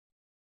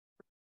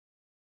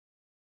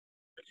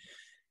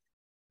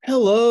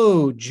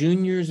Hello,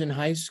 juniors in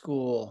high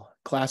school,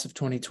 class of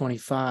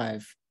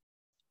 2025.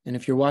 And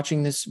if you're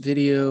watching this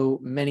video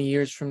many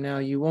years from now,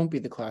 you won't be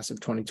the class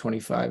of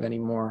 2025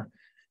 anymore.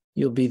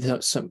 You'll be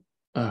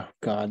oh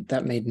God,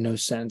 that made no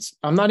sense.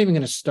 I'm not even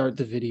going to start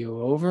the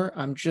video over.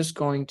 I'm just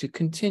going to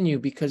continue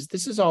because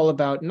this is all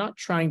about not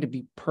trying to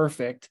be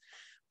perfect,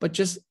 but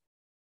just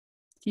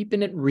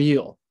keeping it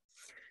real.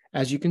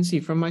 As you can see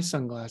from my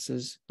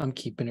sunglasses, I'm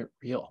keeping it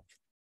real.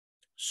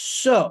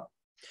 So,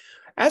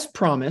 as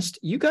promised,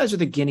 you guys are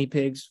the guinea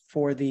pigs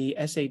for the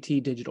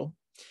SAT Digital.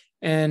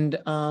 And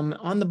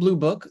on the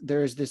Bluebook,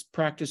 there is this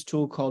practice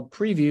tool called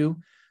Preview,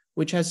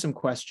 which has some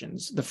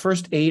questions. The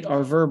first 8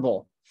 are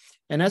verbal.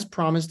 And as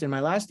promised in my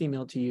last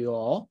email to you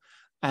all,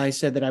 I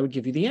said that I would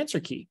give you the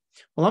answer key.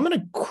 Well, I'm going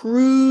to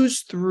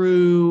cruise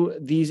through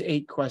these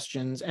 8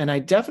 questions. And I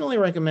definitely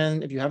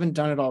recommend, if you haven't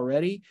done it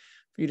already,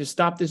 for you to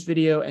stop this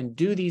video and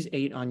do these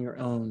 8 on your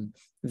own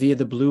via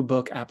the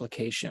Bluebook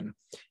application.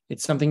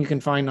 It's something you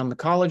can find on the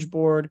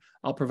Collegeboard.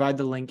 I'll provide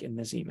the link in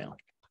this email.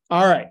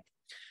 All right.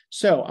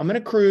 So I'm going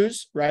to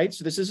cruise, right?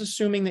 So this is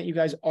assuming that you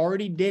guys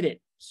already did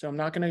it. So I'm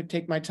not going to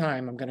take my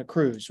time. I'm going to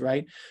cruise,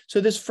 right? So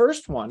this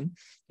first one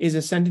is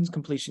a sentence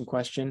completion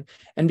question.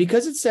 And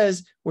because it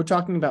says we're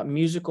talking about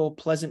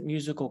pleasant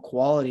musical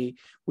quality,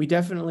 we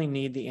definitely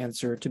need the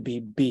answer to be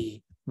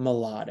B,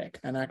 melodic.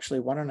 And actually,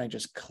 why don't I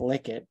just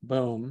click it?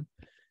 Boom.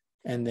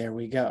 And there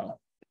we go.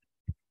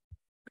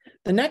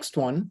 The next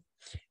one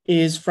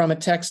is from a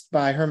text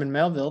by Herman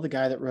Melville, the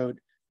guy that wrote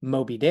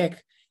Moby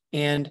Dick,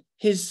 and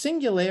his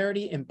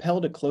singularity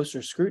impelled a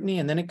closer scrutiny,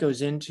 and then it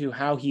goes into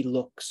how he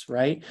looks,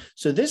 right?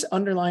 So this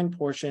underlined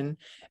portion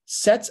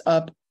sets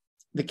up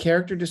the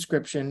character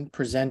description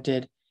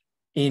presented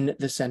in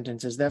the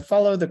sentences that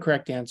follow. The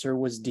correct answer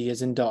was D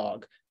as in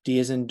dog, D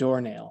as in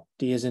doornail,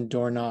 D as in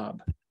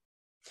doorknob.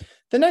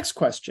 The next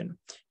question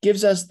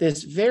gives us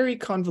this very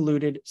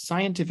convoluted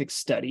scientific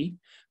study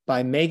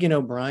by Megan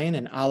O'Brien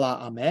and Ala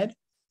Ahmed.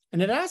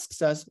 And it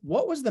asks us,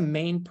 what was the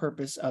main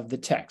purpose of the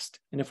text?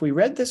 And if we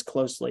read this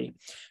closely,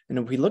 and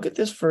if we look at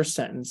this first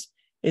sentence,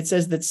 it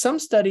says that some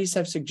studies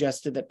have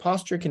suggested that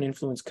posture can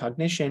influence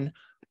cognition,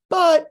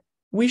 but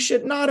we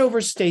should not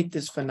overstate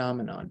this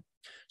phenomenon.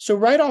 So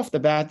right off the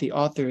bat, the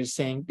author is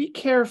saying, be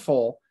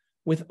careful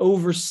with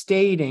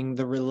overstating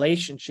the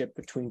relationship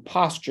between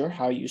posture,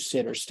 how you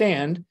sit or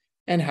stand,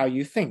 and how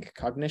you think,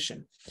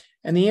 cognition.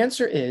 And the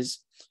answer is,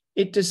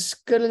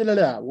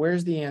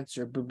 where's the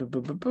answer? Boo, boo,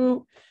 boo, boo,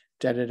 boo.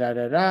 Da, da, da,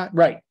 da, da.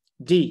 Right,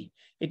 D.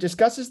 It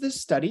discusses this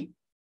study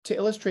to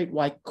illustrate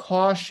why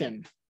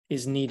caution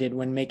is needed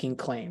when making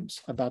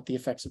claims about the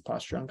effects of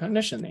posture on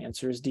cognition. The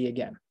answer is D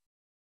again.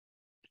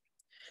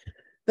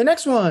 The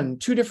next one,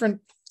 2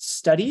 different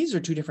studies or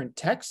 2 different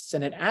texts,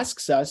 and it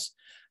asks us,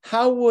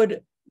 how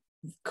would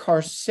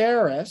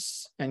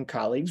Carceres and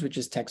colleagues, which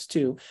is text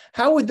 2,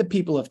 how would the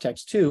people of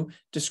text 2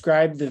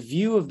 describe the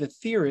view of the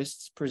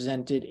theorists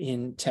presented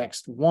in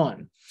text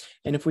 1?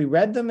 And if we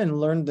read them and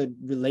learned the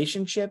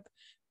relationship,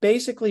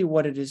 basically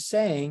what it is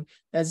saying,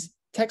 as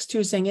text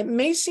 2 is saying, it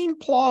may seem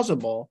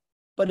plausible,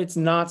 but it's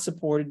not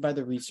supported by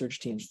the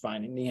research team's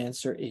finding. The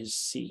answer is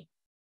C.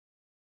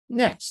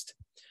 Next,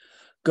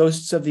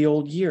 Ghosts of the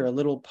Old Year, a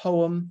little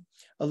poem,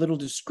 a little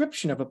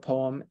description of a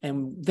poem,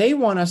 and they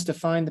want us to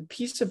find the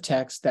piece of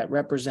text that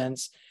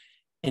represents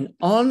an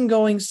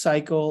ongoing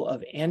cycle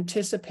of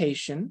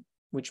anticipation,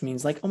 which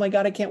means like, oh my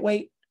God, I can't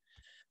wait,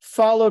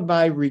 followed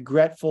by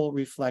regretful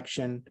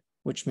reflection,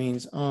 which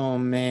means, oh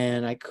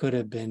man, I could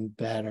have been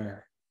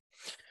better.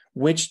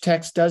 Which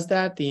text does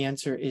that? The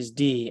answer is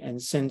D.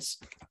 And since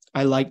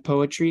I like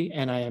poetry,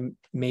 and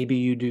maybe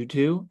you do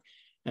too,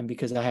 and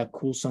because I have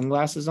cool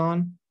sunglasses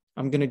on,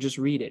 I'm going to just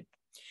read it.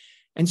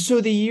 And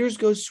so the years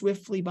go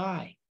swiftly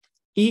by.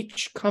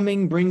 Each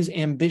coming brings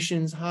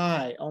ambitions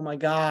high. Oh my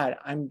God,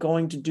 I'm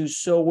going to do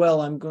so well.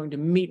 I'm going to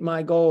meet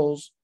my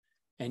goals.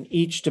 And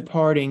each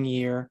departing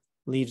year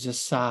leaves a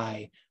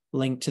sigh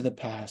linked to the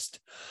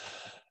past.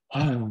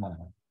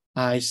 Oh,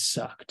 I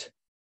sucked,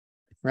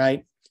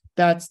 right?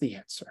 That's the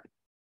answer.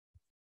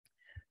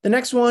 The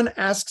next one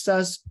asks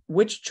us,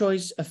 which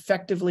choice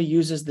effectively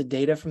uses the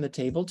data from the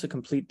table to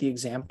complete the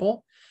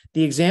example?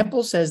 The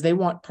example says they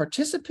want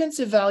participants'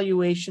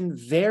 evaluation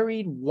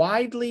varied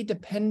widely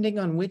depending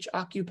on which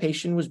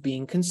occupation was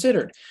being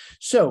considered.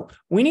 So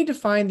we need to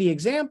find the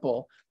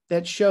example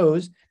that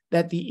shows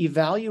that the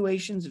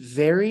evaluations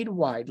varied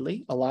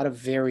widely, a lot of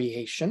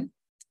variation,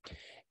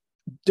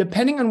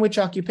 depending on which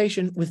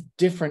occupation with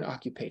different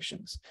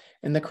occupations.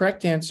 And the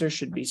correct answer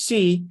should be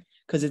C,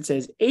 because it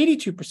says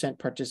 82%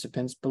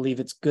 participants believe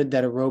it's good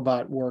that a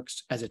robot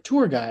works as a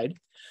tour guide,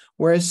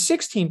 whereas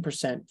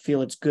 16%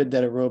 feel it's good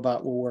that a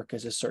robot will work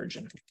as a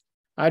surgeon.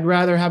 I'd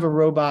rather have a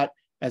robot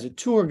as a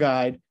tour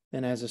guide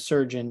than as a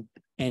surgeon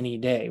any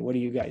day. What do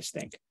you guys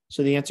think?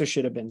 So the answer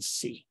should have been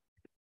C.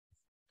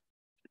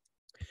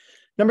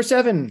 Number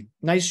 7,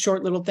 nice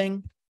short little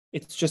thing.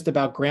 It's just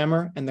about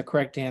grammar, and the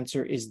correct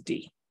answer is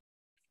D.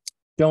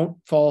 Don't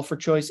fall for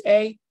choice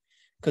A,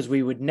 because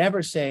we would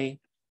never say,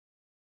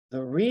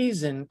 the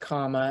reason,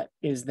 comma,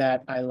 is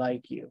that I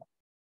like you.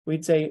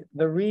 we'd say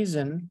the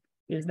reason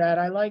is that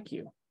I like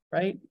you,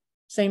 right?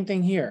 Same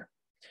thing here.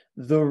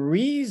 The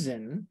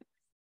reason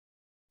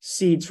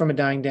seeds from a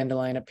dying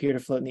dandelion appear to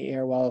float in the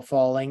air while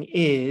falling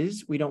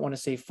is, we don't want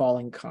to say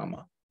falling,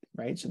 comma,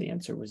 right? So the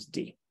answer was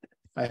D.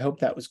 I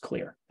hope that was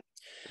clear.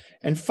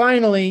 And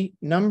finally,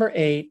 number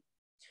 8,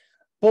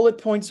 bullet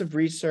points of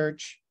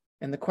research.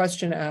 And the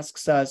question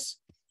asks us,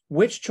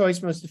 which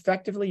choice most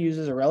effectively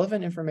uses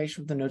irrelevant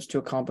information from the notes to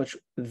accomplish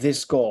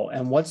this goal?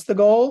 And what's the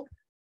goal?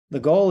 The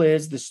goal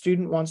is the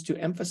student wants to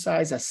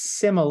emphasize a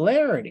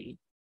similarity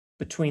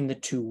between the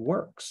two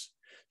works.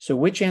 So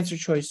which answer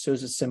choice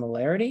shows a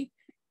similarity?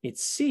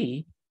 It's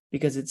C,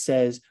 because it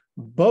says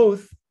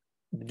both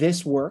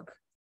this work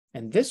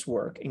and this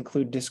work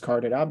include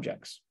discarded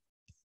objects.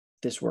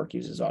 This work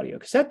uses audio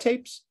cassette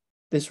tapes.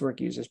 This work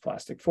uses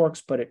plastic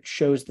forks, but it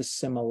shows the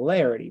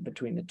similarity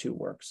between the two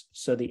works.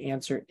 So the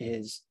answer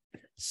is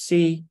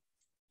C,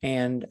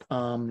 and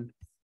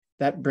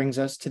that brings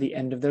us to the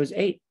end of those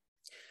 8.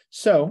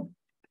 So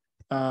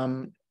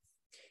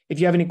if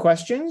you have any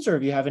questions or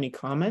if you have any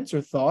comments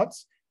or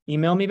thoughts,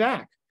 email me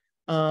back.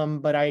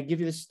 But I give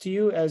this to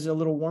you as a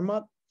little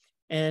warm-up,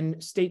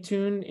 and stay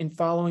tuned in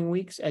following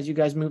weeks as you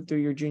guys move through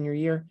your junior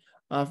year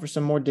for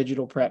some more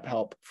digital prep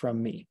help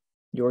from me.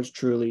 Yours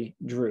truly,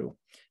 Drew.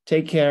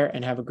 Take care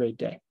and have a great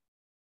day.